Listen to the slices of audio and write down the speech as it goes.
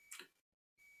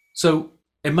So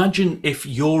imagine if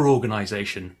your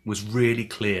organization was really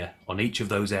clear on each of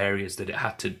those areas that it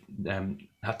had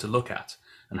to look at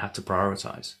and had to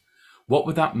prioritize. What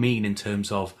would that mean in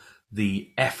terms of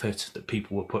the effort that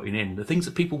people were putting in, the things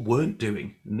that people weren't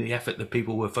doing, and the effort that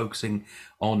people were focusing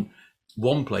on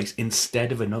one place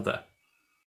instead of another?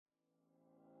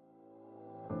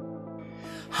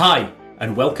 Hi,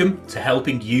 and welcome to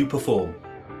Helping You Perform.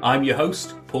 I'm your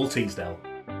host, Paul Teasdale.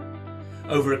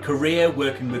 Over a career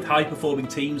working with high-performing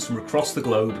teams from across the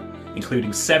globe,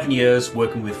 including 7 years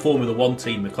working with Formula One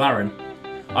team McLaren,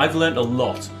 I've learned a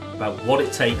lot about what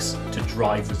it takes to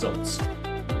drive results.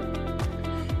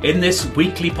 In this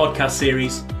weekly podcast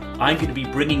series, I'm going to be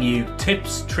bringing you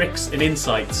tips, tricks and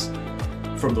insights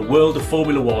from the world of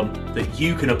Formula One that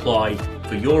you can apply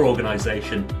for your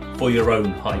organisation for your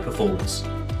own high performance.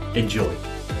 Enjoy.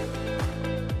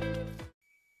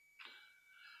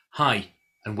 Hi,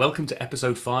 and welcome to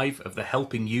episode 5 of the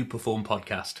Helping You Perform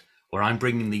podcast, where I'm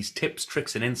bringing these tips,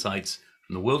 tricks and insights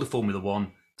from the world of Formula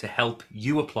One to help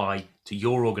you apply to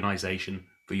your organisation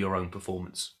for your own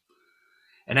performance.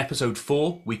 In episode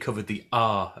 4, we covered the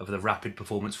R of the Rapid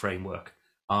Performance Framework,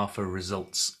 R for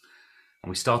results.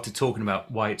 And we started talking about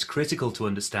why it's critical to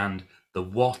understand the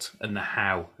what and the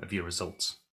how of your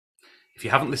results. If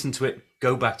you haven't listened to it,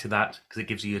 go back to that because it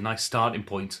gives you a nice starting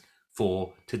point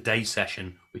for today's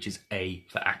session, which is A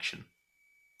for action.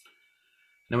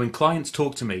 Now, when clients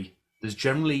talk to me, there's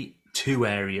generally 2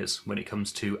 areas when it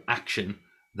comes to action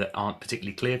that aren't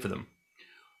particularly clear for them.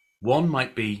 One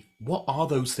might be, what are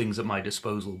those things at my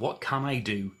disposal? What can I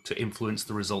do to influence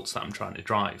the results that I'm trying to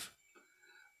drive?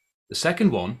 The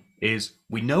second one is,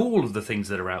 we know all of the things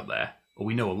that are out there, or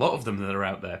we know a lot of them that are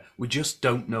out there, we just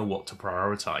don't know what to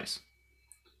prioritize.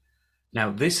 Now,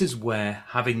 this is where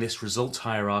having this results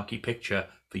hierarchy picture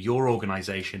for your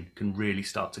organization can really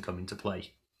start to come into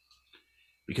play.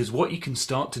 Because what you can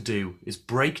start to do is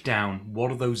break down what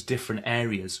are those different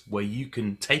areas where you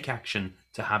can take action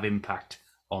to have impact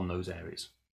on those areas.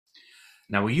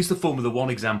 Now, we use the Formula One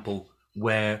example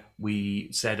where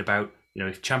we said about,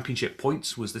 if championship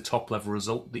points was the top level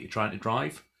result that you're trying to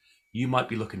drive, you might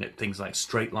be looking at things like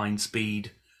straight line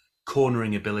speed,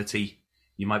 cornering ability.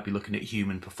 You might be looking at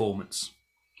human performance.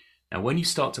 Now, when you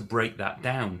start to break that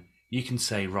down, you can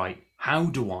say, right, how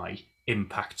do I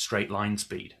impact straight line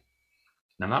speed?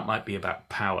 Now, that might be about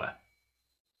power,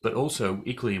 but also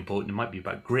equally important, it might be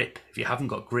about grip. If you haven't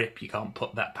got grip, you can't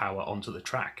put that power onto the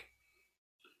track.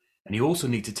 And you also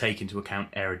need to take into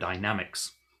account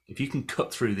aerodynamics. If you can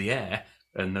cut through the air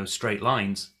and those straight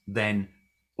lines, then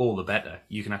all the better.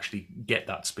 You can actually get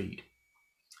that speed.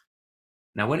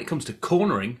 Now, when it comes to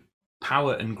cornering,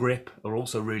 power and grip are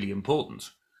also really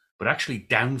important, but actually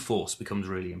downforce becomes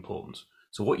really important.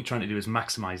 So what you're trying to do is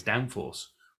maximize downforce,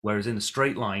 whereas in a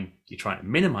straight line, you're trying to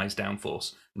minimize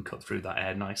downforce and cut through that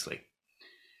air nicely.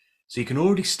 So you can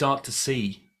already start to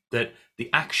see that the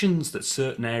actions that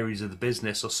certain areas of the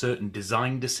business or certain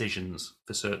design decisions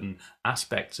for certain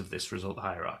aspects of this result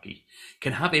hierarchy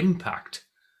can have impact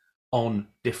on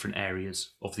different areas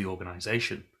of the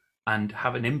organization and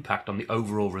have an impact on the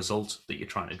overall result that you're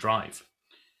trying to drive.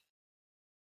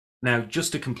 Now,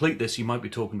 just to complete this, you might be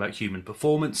talking about human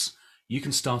performance. You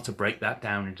can start to break that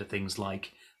down into things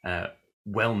like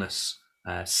wellness,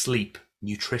 sleep,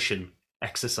 nutrition,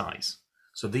 exercise.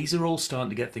 So these are all starting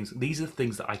to get things. These are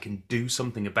things that I can do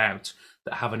something about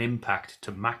that have an impact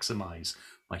to maximize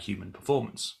my human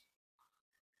performance.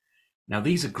 Now,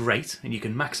 these are great, and you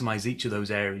can maximize each of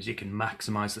those areas. You can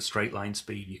maximize the straight line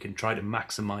speed. You can try to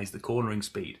maximize the cornering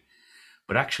speed.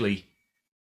 But actually,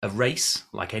 a race,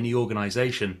 like any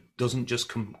organization, doesn't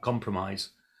just isn't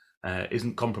compromised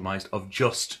of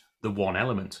just the one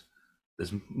element.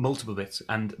 There's multiple bits,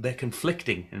 and they're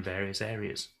conflicting in various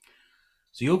areas.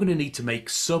 So you're going to need to make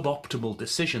suboptimal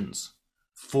decisions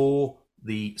for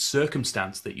the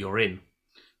circumstance that you're in.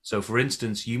 So for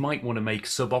instance, you might want to make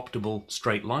suboptimal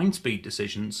straight line speed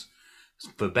decisions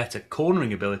for better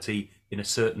cornering ability in a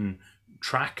certain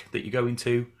track that you go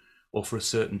into, or for a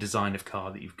certain design of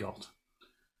car that you've got.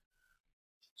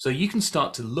 So you can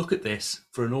start to look at this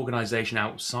for an organization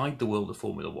outside the world of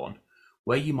Formula One,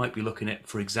 where you might be looking at,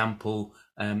 for example,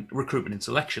 recruitment and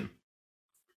selection.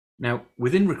 Now,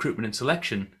 within recruitment and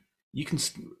selection,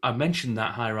 I mentioned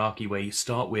that hierarchy where you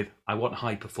start with, I want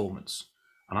high performance.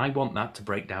 And I want that to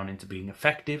break down into being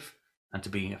effective and to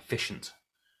being efficient.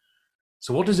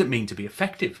 So what does it mean to be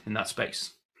effective in that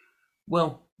space?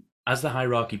 Well, as the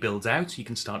hierarchy builds out, you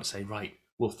can start to say, right,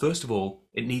 well, first of all,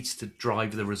 it needs to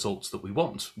drive the results that we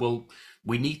want. Well,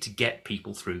 we need to get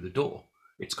people through the door.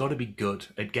 It's got to be good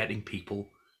at getting people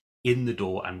in the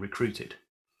door and recruited.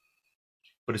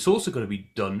 But it's also got to be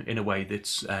done in a way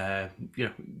that's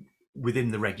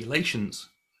within the regulations,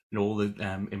 all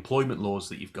the employment laws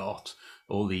that you've got,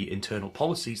 all the internal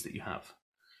policies that you have.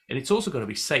 And it's also got to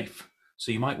be safe.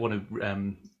 So you might want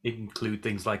to include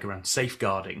things like around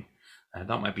safeguarding.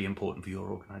 That might be important for your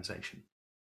organization.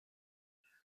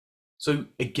 So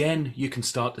again, you can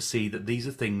start to see that these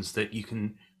are things that you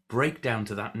can break down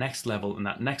to that next level and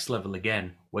that next level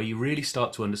again, where you really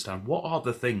start to understand what are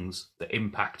the things that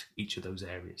impact each of those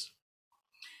areas.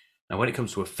 Now, when it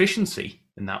comes to efficiency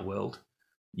in that world,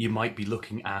 you might be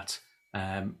looking at,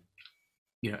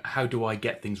 how do I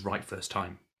get things right first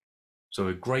time? So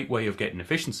a great way of getting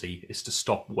efficiency is to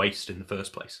stop waste in the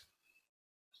first place.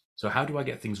 So how do I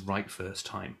get things right first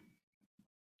time?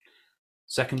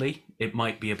 Secondly, it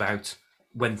might be about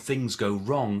when things go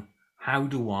wrong, how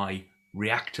do I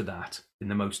react to that in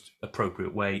the most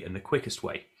appropriate way and the quickest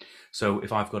way? So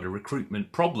if I've got a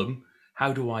recruitment problem,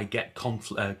 how do I get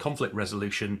conflict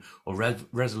resolution or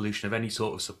resolution of any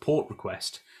sort of support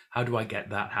request? How do I get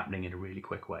that happening in a really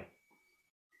quick way?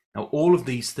 Now, all of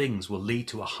these things will lead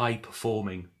to a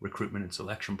high-performing recruitment and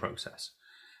selection process.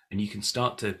 And you can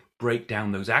start to break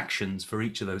down those actions for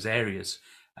each of those areas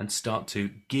and start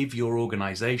to give your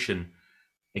organization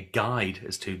a guide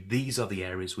as to these are the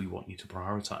areas we want you to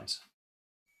prioritize.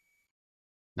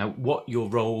 Now, what your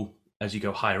role as you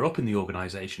go higher up in the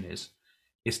organization is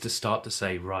to start to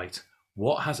say, right,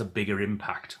 what has a bigger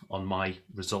impact on my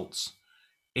results?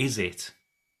 Is it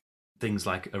things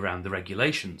like around the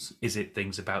regulations? Is it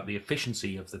things about the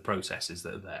efficiency of the processes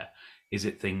that are there? Is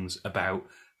it things about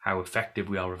how effective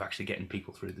we are of actually getting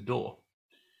people through the door?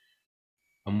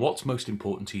 And what's most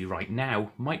important to you right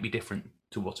now might be different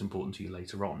to what's important to you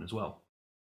later on as well.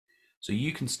 So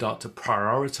you can start to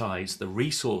prioritize the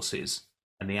resources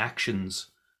and the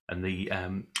actions and the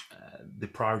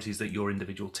priorities that your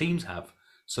individual teams have,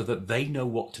 so that they know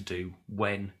what to do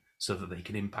when, so that they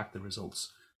can impact the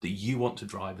results that you want to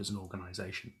drive as an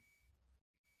organization.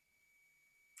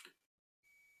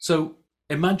 So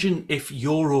imagine if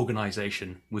your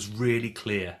organization was really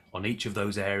clear on each of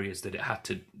those areas that it had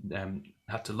to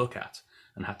look at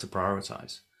and had to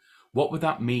prioritize. What would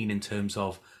that mean in terms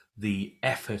of the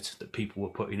effort that people were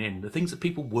putting in, the things that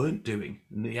people weren't doing,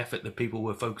 and the effort that people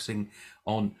were focusing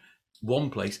on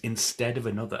one place instead of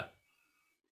another?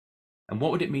 And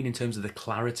what would it mean in terms of the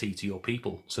clarity to your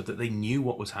people, so that they knew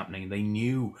what was happening, they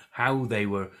knew how they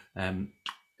were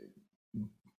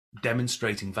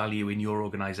demonstrating value in your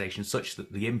organization, such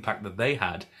that the impact that they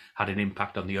had an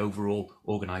impact on the overall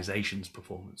organization's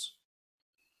performance?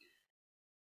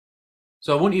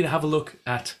 So I want you to have a look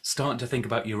at starting to think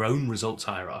about your own results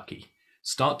hierarchy.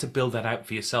 Start to build that out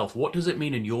for yourself. What does it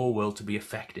mean in your world to be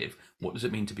effective? What does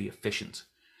it mean to be efficient?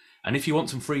 And if you want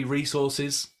some free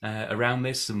resources around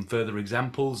this, some further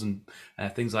examples and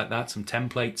things like that, some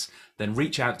templates, then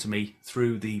reach out to me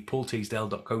through the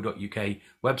paulteasdale.co.uk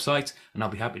website, and I'll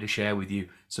be happy to share with you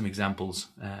some examples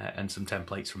and some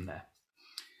templates from there.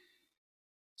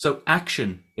 So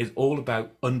action is all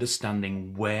about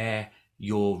understanding where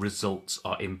your results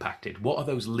are impacted. What are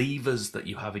those levers that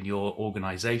you have in your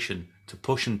organization to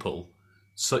push and pull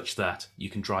such that you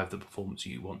can drive the performance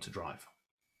you want to drive?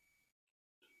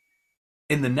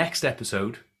 In the next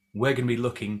episode, we're going to be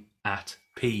looking at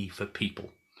P for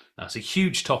people. Now, it's a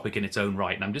huge topic in its own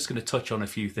right, and I'm just going to touch on a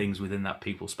few things within that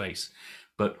people space.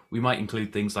 But we might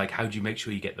include things like, how do you make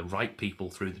sure you get the right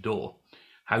people through the door?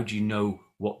 How do you know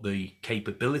what the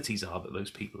capabilities are that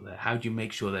those people are there? How do you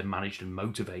make sure they're managed and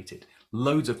motivated?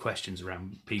 Loads of questions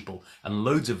around people and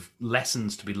loads of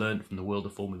lessons to be learned from the world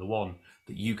of Formula One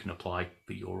that you can apply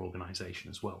for your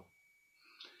organization as well.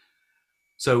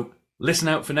 So listen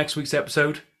out for next week's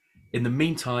episode. In the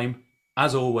meantime,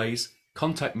 as always,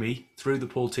 contact me through the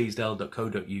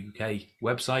paulteasdale.co.uk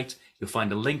website. You'll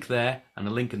find a link there and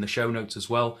a link in the show notes as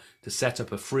well to set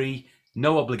up a free,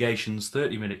 no obligations,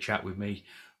 30-minute chat with me,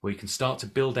 where you can start to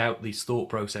build out this thought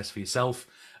process for yourself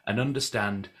and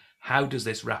understand, how does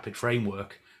this rapid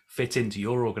framework fit into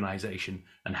your organization,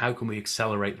 and how can we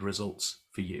accelerate the results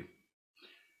for you?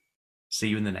 See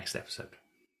you in the next episode.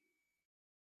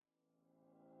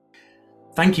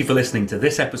 Thank you for listening to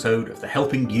this episode of the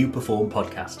Helping You Perform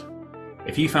podcast.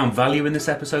 If you found value in this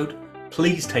episode,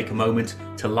 please take a moment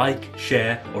to like,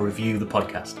 share, or review the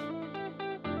podcast.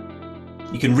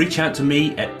 You can reach out to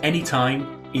me at any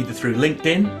time, either through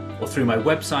LinkedIn or through my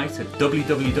website at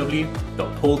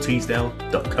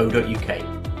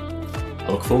www.paulteasdale.co.uk.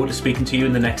 I look forward to speaking to you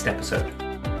in the next episode.